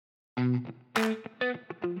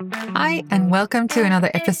Hi, and welcome to another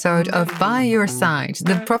episode of By Your Side,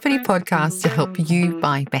 the property podcast to help you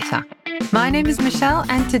buy better. My name is Michelle,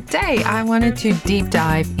 and today I wanted to deep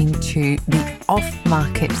dive into the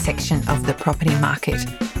off-market section of the property market.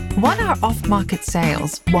 What are off-market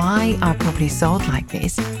sales? Why are properties sold like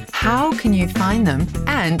this? How can you find them?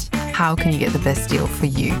 And how can you get the best deal for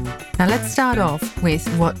you? Now let's start off with,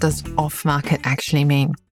 what does off-market actually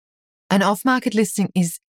mean? An off-market listing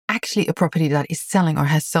is actually a property that is selling or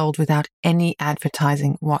has sold without any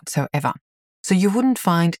advertising whatsoever. So you wouldn't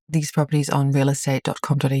find these properties on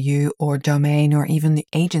realestate.com.au or Domain or even the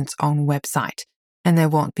agent's own website. And there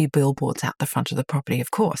won't be billboards out the front of the property,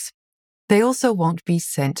 of course. They also won't be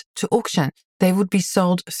sent to auction. They would be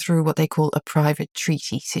sold through what they call a private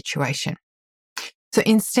treaty situation. So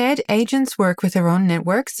instead, agents work with their own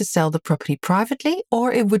networks to sell the property privately,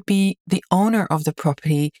 or it would be the owner of the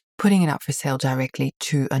property putting it up for sale directly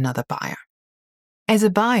to another buyer. As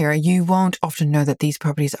a buyer, you won't often know that these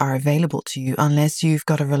properties are available to you unless you've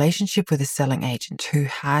got a relationship with a selling agent who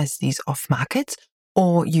has these off markets,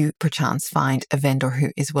 or you perchance find a vendor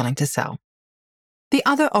who is willing to sell. The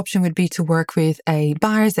other option would be to work with a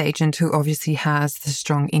buyer's agent who obviously has the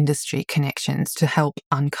strong industry connections to help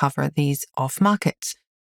uncover these off markets.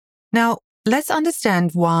 Now, let's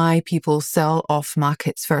understand why people sell off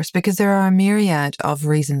markets first, because there are a myriad of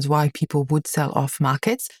reasons why people would sell off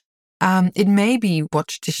markets. It may be what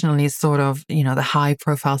traditionally is sort of, the high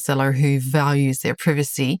profile seller who values their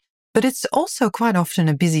privacy, but it's also quite often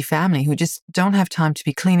a busy family who just don't have time to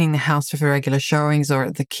be cleaning the house for regular showings, or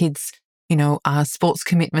the kids, sports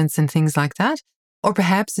commitments and things like that. Or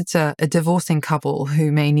perhaps it's a divorcing couple who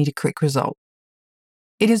may need a quick result.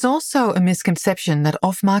 It is also a misconception that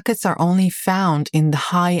off-markets are only found in the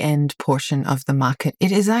high-end portion of the market.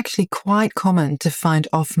 It is actually quite common to find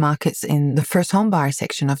off-markets in the first home buyer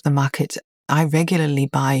section of the market. I regularly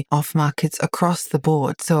buy off-markets across the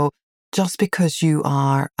board. So just because you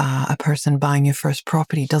are a person buying your first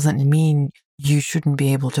property doesn't mean you shouldn't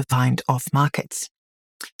be able to find off-markets.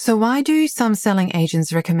 So why do some selling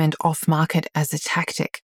agents recommend off-market as a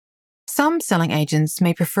tactic? Some selling agents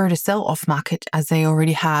may prefer to sell off-market as they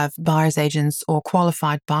already have buyer's agents or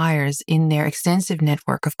qualified buyers in their extensive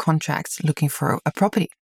network of contracts looking for a property.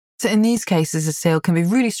 So in these cases, a sale can be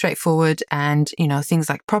really straightforward and, things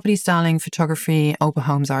like property styling, photography, open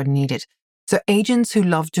homes are needed. So agents who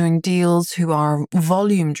love doing deals, who are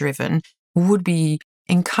volume driven, would be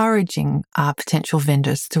encouraging potential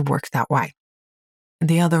vendors to work that way.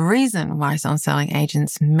 The other reason why some selling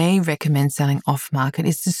agents may recommend selling off-market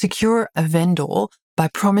is to secure a vendor by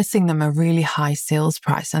promising them a really high sales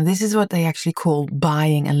price. And this is what they actually call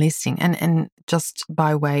buying a listing. And just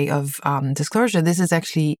by way of disclosure, this is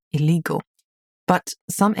actually illegal. But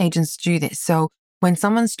some agents do this. So when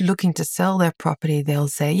someone's looking to sell their property, they'll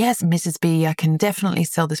say, yes, Mrs. B, I can definitely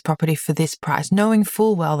sell this property for this price, knowing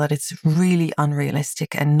full well that it's really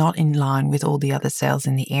unrealistic and not in line with all the other sales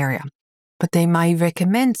in the area. But they may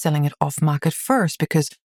recommend selling it off-market first, because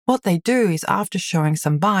what they do is, after showing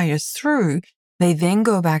some buyers through, they then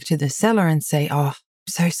go back to the seller and say, oh, I'm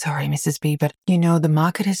so sorry, Mrs. B, but the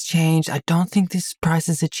market has changed. I don't think this price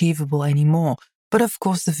is achievable anymore. But of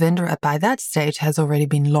course, the vendor by that stage has already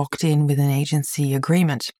been locked in with an agency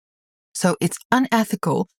agreement. So it's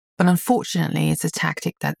unethical, but unfortunately, it's a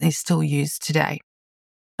tactic that is still used today.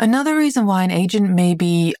 Another reason why an agent may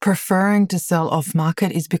be preferring to sell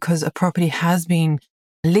off-market is because a property has been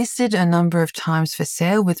listed a number of times for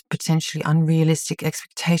sale with potentially unrealistic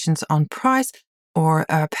expectations on price, or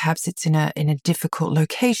perhaps it's in a difficult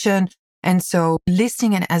location. And so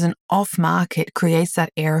listing it as an off-market creates that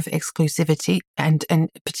air of exclusivity, and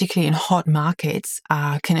particularly in hot markets,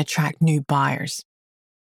 can attract new buyers.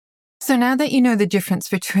 So now that you know the difference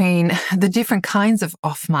between the different kinds of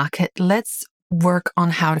off-market, let's work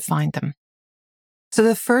on how to find them. So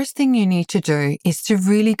the first thing you need to do is to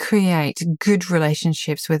really create good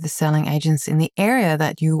relationships with the selling agents in the area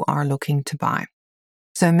that you are looking to buy.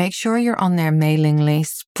 So make sure you're on their mailing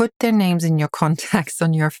list, put their names in your contacts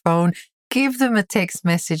on your phone, give them a text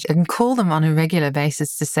message and call them on a regular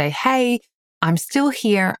basis to say, hey, I'm still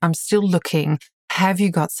here, I'm still looking, have you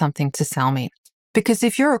got something to sell me? Because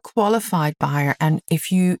if you're a qualified buyer and if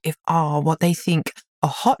you are what they think a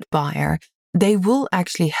hot buyer, they will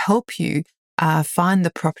actually help you find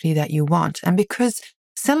the property that you want. And because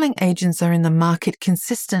selling agents are in the market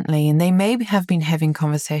consistently, and they may have been having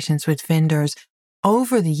conversations with vendors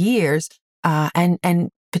over the years and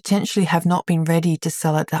potentially have not been ready to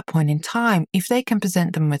sell at that point in time, if they can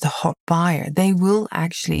present them with a hot buyer, they will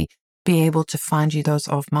actually be able to find you those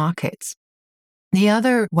off markets. The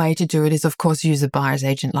other way to do it is, of course, use a buyer's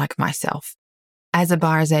agent like myself. as a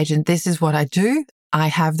buyer's agent, this is what I do. I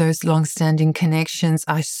have those long-standing connections.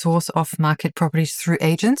 I source off-market properties through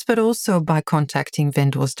agents, but also by contacting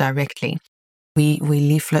vendors directly. We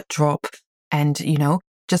leaflet drop and,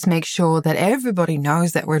 just make sure that everybody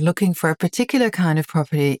knows that we're looking for a particular kind of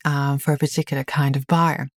property for a particular kind of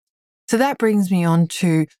buyer. So that brings me on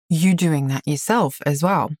to you doing that yourself as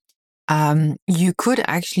well. You could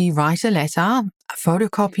actually write a letter,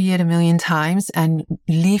 photocopy it 1,000,000 times and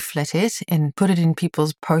leaflet it and put it in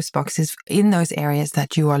people's post boxes in those areas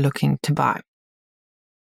that you are looking to buy.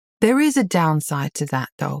 There is a downside to that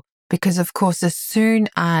though, because of course, as soon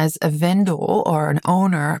as a vendor or an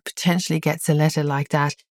owner potentially gets a letter like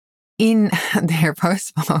that in their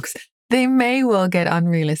post box, they may well get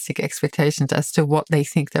unrealistic expectations as to what they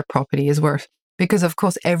think their property is worth. Because of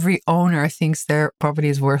course, every owner thinks their property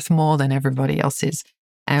is worth more than everybody else's.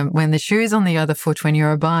 And when the shoe is on the other foot, when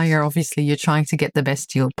you're a buyer, obviously you're trying to get the best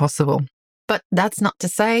deal possible. But that's not to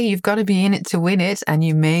say you've got to be in it to win it, and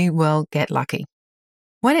you may well get lucky.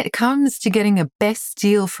 When it comes to getting a best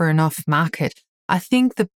deal for an off-market, I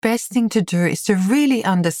think the best thing to do is to really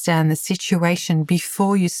understand the situation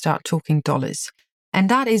before you start talking dollars. And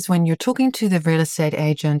that is when you're talking to the real estate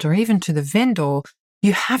agent or even to the vendor,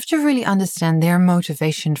 you have to really understand their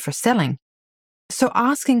motivation for selling. So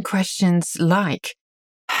asking questions like,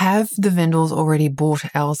 have the vendors already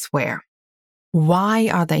bought elsewhere? Why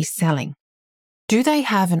are they selling? Do they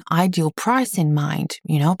have an ideal price in mind?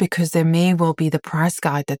 Because there may well be the price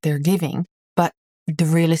guide that they're giving, but the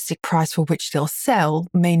realistic price for which they'll sell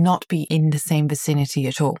may not be in the same vicinity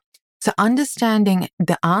at all. So understanding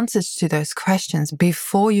the answers to those questions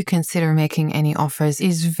before you consider making any offers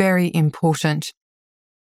is very important.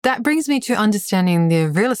 That brings me to understanding the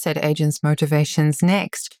real estate agent's motivations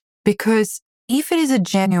next, because if it is a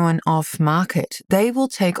genuine off-market, they will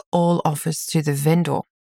take all offers to the vendor.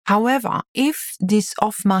 However, if this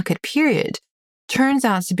off-market period turns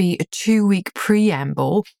out to be a 2-week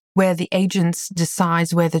preamble where the agent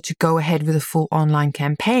decides whether to go ahead with a full online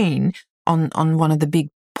campaign on one of the big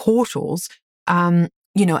portals, and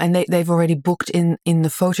they've already booked in the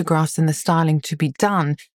photographs and the styling to be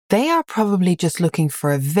done, they are probably just looking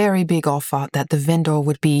for a very big offer that the vendor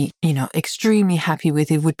would be, extremely happy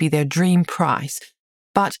with. It would be their dream price.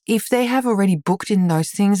 But if they have already booked in those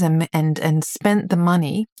things and spent the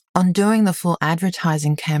money on doing the full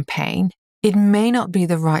advertising campaign, it may not be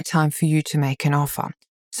the right time for you to make an offer.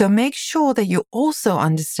 So make sure that you also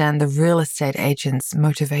understand the real estate agent's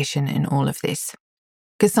motivation in all of this.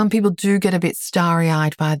 Because some people do get a bit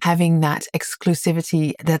starry-eyed by having that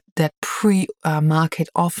exclusivity, that pre-market,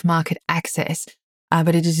 off-market access.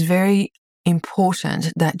 But it is very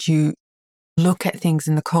important that you look at things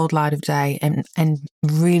in the cold light of day and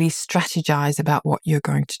really strategize about what you're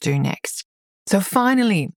going to do next. So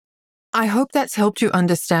finally, I hope that's helped you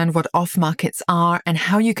understand what off-markets are and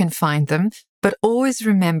how you can find them. But always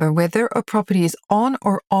remember, whether a property is on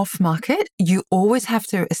or off-market, you always have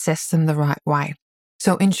to assess them the right way.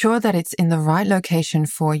 So ensure that it's in the right location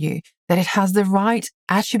for you, that it has the right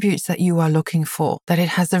attributes that you are looking for, that it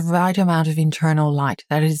has the right amount of internal light,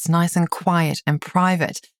 that it is nice and quiet and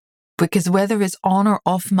private. Because whether it's on or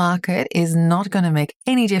off market is not going to make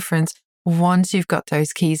any difference once you've got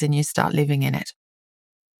those keys and you start living in it.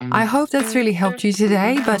 I hope that's really helped you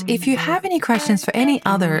today, but if you have any questions for any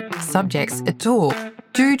other subjects at all,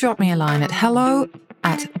 do drop me a line at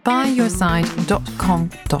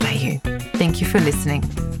hello@buyyourside.com.au. Thank you for listening.